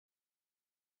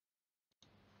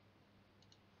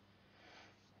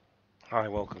Hi,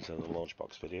 welcome to the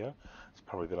Launchbox video. It's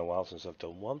probably been a while since I've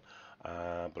done one,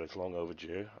 but it's long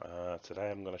overdue. Today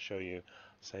I'm going to show you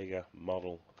Sega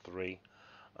Model 3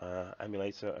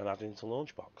 emulator and add into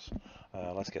Launchbox.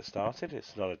 Let's get started.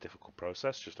 It's not a difficult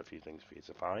process, just a few things for you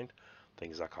to find,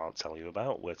 things I can't tell you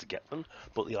about, where to get them,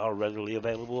 but they are readily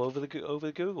available over the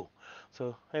Google.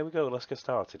 So here we go, let's get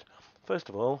started. First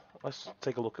of all, let's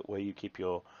take a look at where you keep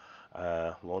your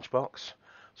Launchbox.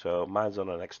 So mine's on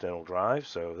an external drive,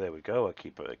 so there we go. I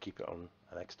keep it on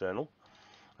an external.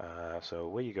 So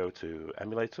where you go to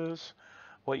emulators,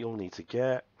 what you'll need to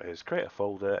get is create a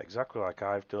folder exactly like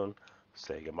I've done,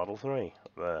 Sega Model 3.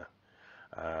 There.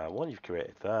 Once you've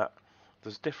created that,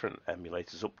 there's different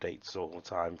emulators updates all the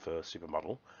time for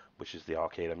Supermodel, which is the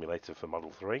arcade emulator for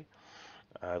Model 3.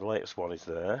 The latest one is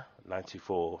there,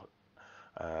 94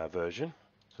 version.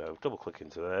 So double click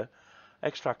into there,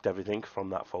 extract everything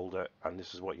from that folder, and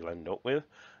this is what you'll end up with.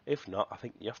 If not, I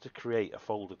think you have to create a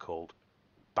folder called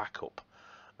backup,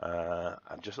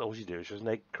 and just all you do is just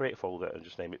create a folder and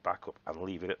just name it backup and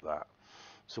leave it at that.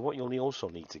 So what you'll also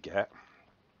need to get,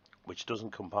 which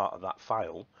doesn't come part of that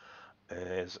file,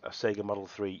 is a Sega Model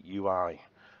 3 UI,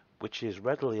 which is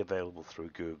readily available through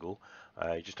Google.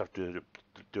 You just have to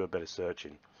do a bit of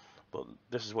searching. But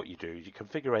this is what you do. You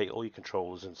configure all your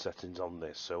controllers and settings on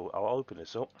this. So I'll open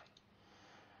this up,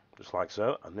 just like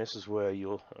so, and this is where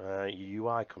your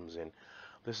UI comes in.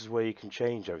 This is where you can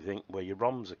change everything, where your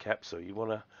ROMs are kept. So you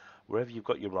want to, wherever you've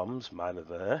got your ROMs, mine are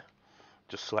there,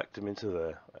 just select them into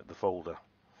the folder.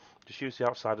 Just use the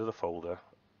outside of the folder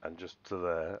and just to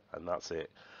there, and that's it.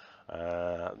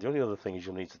 The only other thing is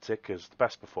you'll need to tick is the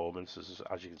best performance,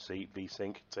 as you can see,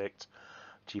 VSync ticked,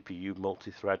 GPU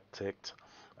multi-thread ticked,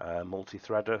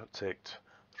 multi-threader ticked,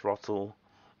 throttle,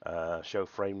 show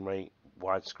frame rate,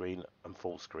 widescreen and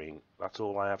full screen. That's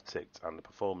all I have ticked, and the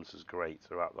performance is great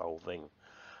throughout the whole thing.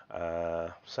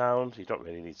 Sound, you don't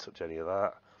really need to touch any of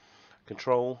that.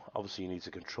 Control, obviously you need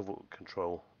to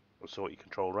sort your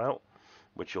control route,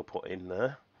 which you'll put in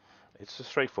there. It's a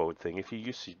straightforward thing. If you're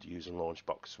used to using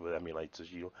Launchbox with emulators,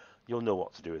 you'll know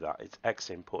what to do with that. It's X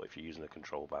input if you're using a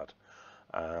control pad,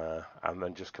 and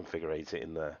then just configure it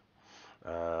in there.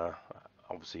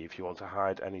 Obviously, if you want to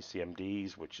hide any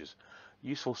CMDs, which is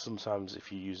useful sometimes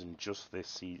if you're using just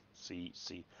this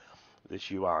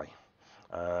this UI,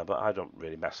 but I don't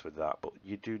really mess with that. But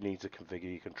you do need to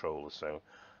configure your controller, so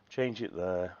change it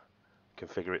there,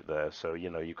 configure it there. So you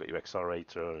know you've got your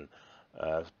accelerator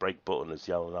and brake button, there's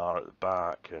yellow R at the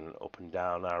back, and up and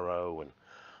down arrow, and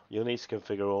you'll need to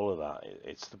configure all of that.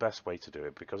 It's the best way to do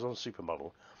it, because on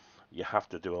Supermodel you have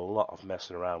to do a lot of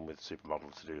messing around with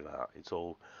Supermodel to do that. It's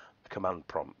all command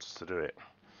prompts to do it.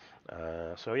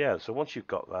 So yeah, so once you've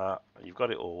got that, you've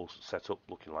got it all set up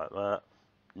looking like that,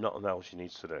 nothing else you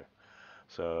need to do.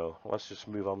 So let's just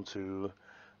move on to,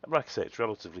 like I say, it's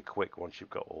relatively quick once you've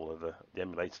got all of the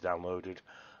emulator downloaded,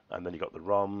 and then you've got the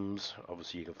ROMs.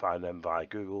 Obviously you can find them via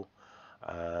Google,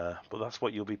 but that's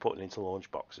what you'll be putting into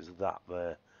Launchbox, is that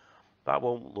there. That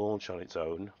won't launch on its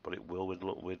own, but it will with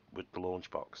the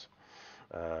Launchbox.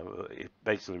 It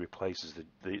basically replaces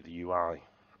the UI.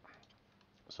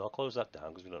 So I'll close that down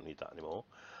because we don't need that anymore.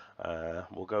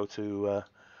 We'll go to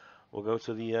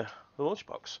the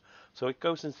Launchbox. So it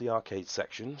goes into the arcade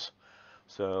sections.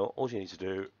 So all you need to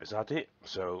do is add it.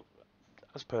 So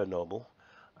as per normal,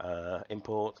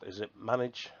 import is it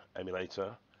manage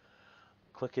emulator.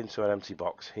 Click into an empty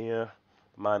box here.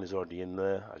 Mine is already in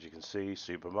there, as you can see,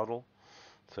 supermodel.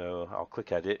 So I'll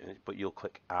click edit, but you'll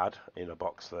click add in a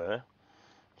box there.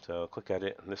 So click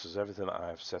edit, and this is everything that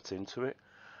I've set into it.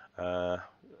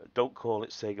 Don't call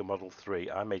it Sega Model 3.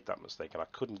 I made that mistake and I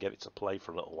couldn't get it to play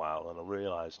for a little while, and I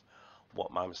realized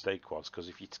what my mistake was, because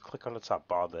if you click on the tab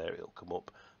bar there, it'll come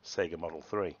up Sega Model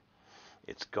 3.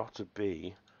 It's got to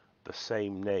be the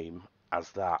same name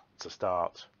as that to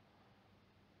start.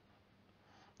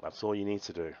 That's all you need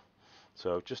to do.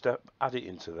 So just add it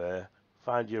into there,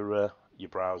 find your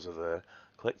browser there,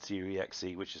 click to your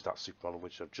exe, which is that supermodel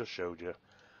which I've just showed you.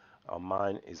 On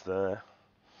mine is there.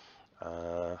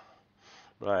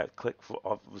 Right, click for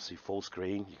obviously full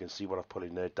screen. You can see what I've put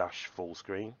in there, dash full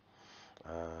screen.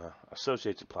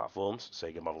 Associated platforms,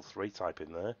 Sega Model 3, type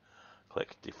in there.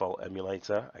 Click default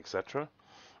emulator, etc.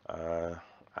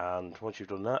 And once you've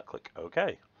done that, click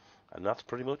OK. And that's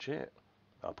pretty much it.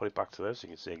 I'll put it back to there so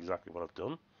you can see exactly what I've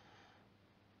done.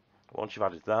 Once you've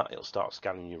added that, it'll start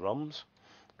scanning your ROMs.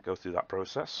 Go through that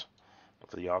process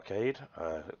for the arcade.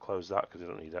 Close that because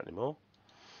I don't need that anymore.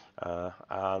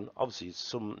 And obviously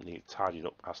some tidying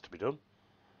up has to be done,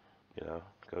 you know,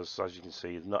 because as you can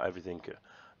see, not everything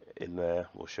in there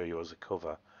will show you as a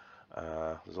cover.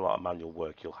 There's a lot of manual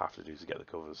work you'll have to do to get the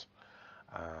covers.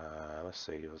 Let's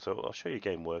see. So I'll show you a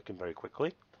game working very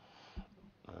quickly.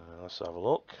 Let's have a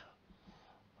look.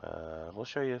 We'll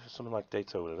show you something like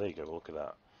Daytona. There you go. Look at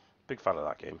that. Big fan of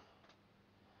that game.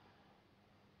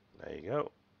 There you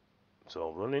go. It's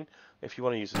all running. If you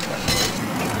want to use the test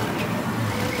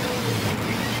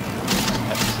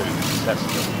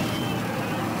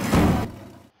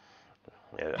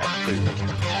yeah, F2.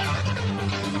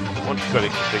 Once you've got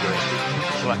it configured,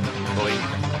 select fully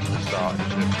start.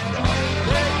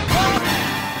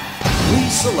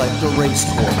 Please select a race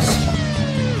course.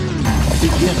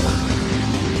 Beginner.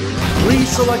 Please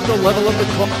select the level of the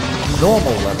car.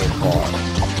 Normal level car.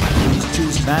 Please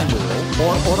choose manual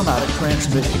or automatic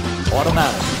transmission.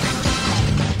 Automatic.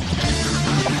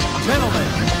 Gentlemen,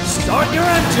 start your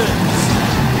engines!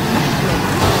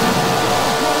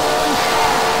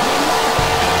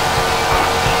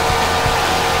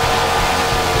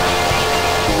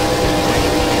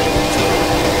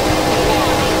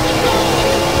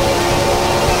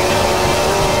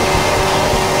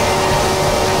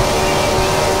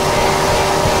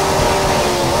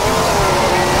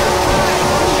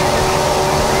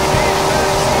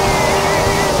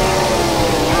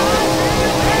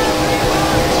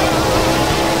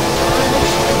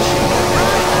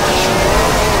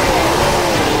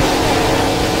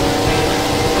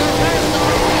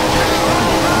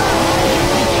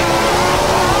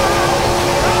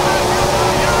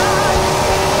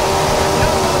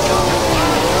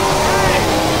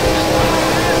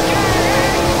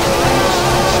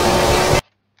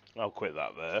 I'll quit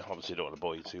that there. Obviously, don't want to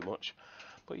bore you too much.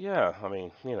 But yeah, I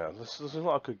mean, you know, there's a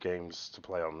lot of good games to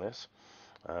play on this.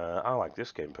 I like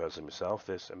this game personally myself,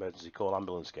 this emergency call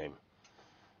ambulance game.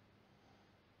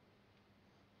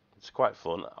 It's quite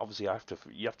fun. Obviously, you have to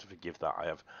forgive that I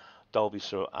have Dolby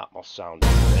Atmos sound.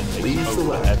 Please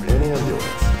select an ambulance.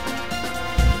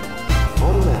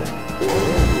 Automatic or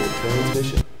manual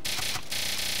transmission.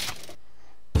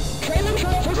 Trailer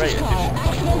truck versus car.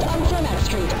 Accident on Furnax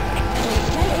Street.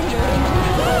 Police 10 injured,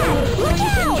 including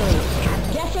injuries.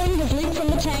 Gasoline has leaked from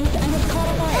the tanks and has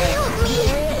caught fire.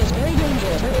 The area is very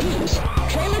dangerous. Repeat.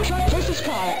 Trailer truck versus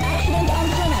car. Accident on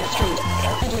Furnax Street.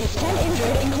 At least 10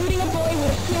 injured, including a boy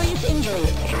with serious injury.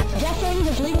 Gasoline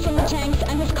has leaked from the tanks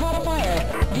and has caught fire.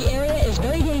 The area is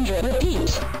very dangerous.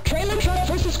 Repeat. Trailer truck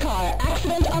versus car.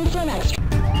 Accident on Furnax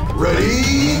Street.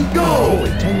 Ready, go! Boy,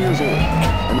 10 years old.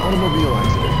 An automobile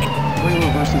accident.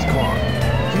 Trailer versus car.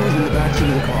 He was in the backseat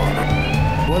of the car.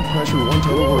 Blood pressure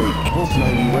 110 over 8. Pulse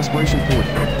 90. Respiration 40.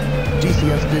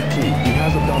 GCS 15. He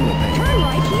has abdominal pain. Turn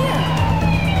right here.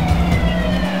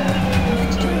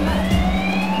 Next turn left.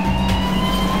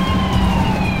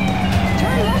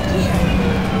 Turn left here.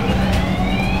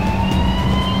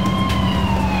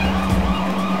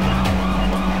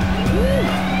 Woo.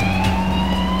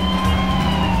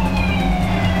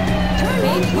 Turn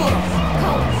right here.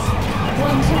 Pulse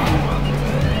 110.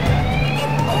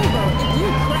 It's over if you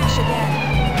crash again.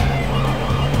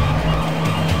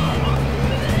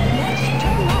 Next,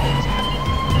 turn right.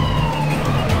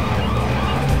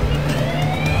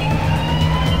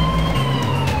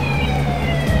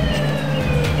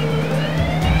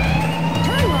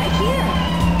 Turn right here.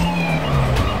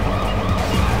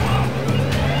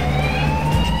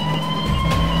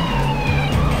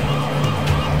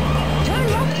 Turn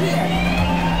left here.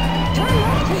 Turn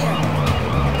left here.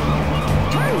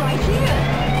 Turn right here.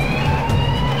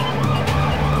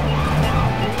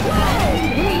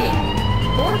 Wow! Bleeding.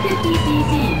 450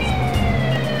 cc's.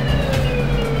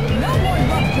 No more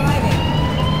rough driving.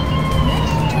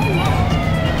 Next, turn right.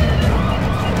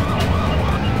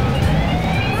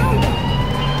 Round up.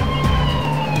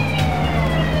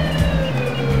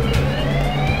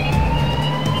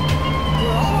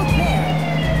 We're almost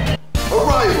there.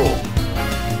 Arrival!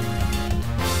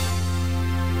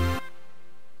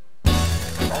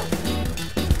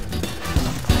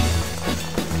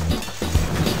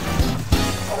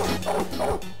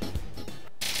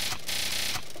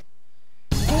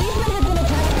 Policemen have been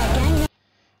attacked by gang.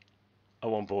 I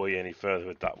won't bore you any further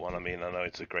with that one. I mean, I know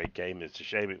it's a great game. It's a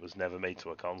shame it was never made to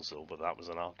a console, but that was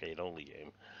an arcade-only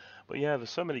game. But yeah,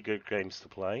 there's so many good games to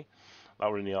play that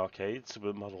were in the arcade.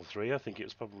 Super Model 3, I think it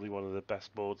was probably one of the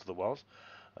best boards there was.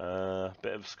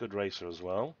 Bit of Scud Racer as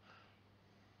well.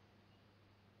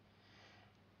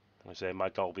 Like I say, my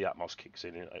Dolby Atmos kicks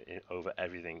in over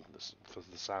everything for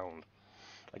the sound.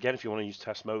 Again, if you want to use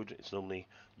test mode, it's normally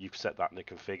you can set that in the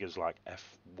configures like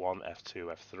F1,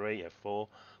 F2, F3, F4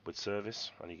 with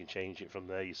service, and you can change it from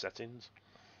there, your settings.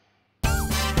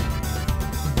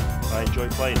 I enjoy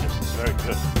playing this, it's very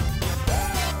good.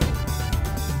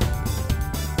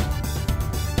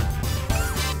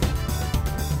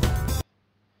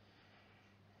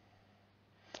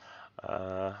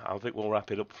 think we'll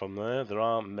wrap it up from there. There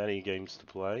aren't many games to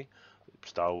play.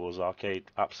 Star Wars Arcade,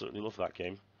 absolutely love that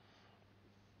game.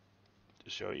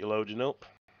 Just show it you're loading up.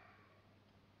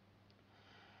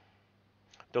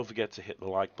 Don't forget to hit the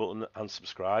like button and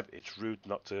subscribe. It's rude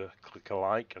not to click a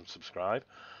like and subscribe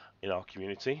in our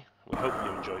community. We hope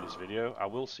you enjoyed this video. I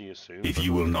will see you soon. If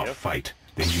you will not fight,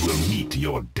 then you will meet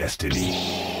your destiny.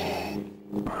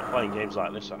 Playing games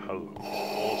like this at home is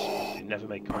awesome because they never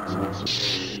make consoles.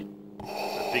 It's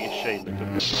the biggest shame they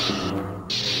couldn't.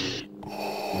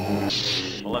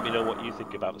 Well, let me know what you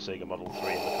think about the Sega Model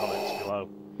 3 in the comments below.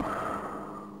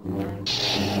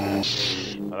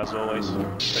 And as always,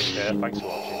 take care, thanks for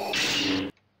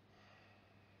watching.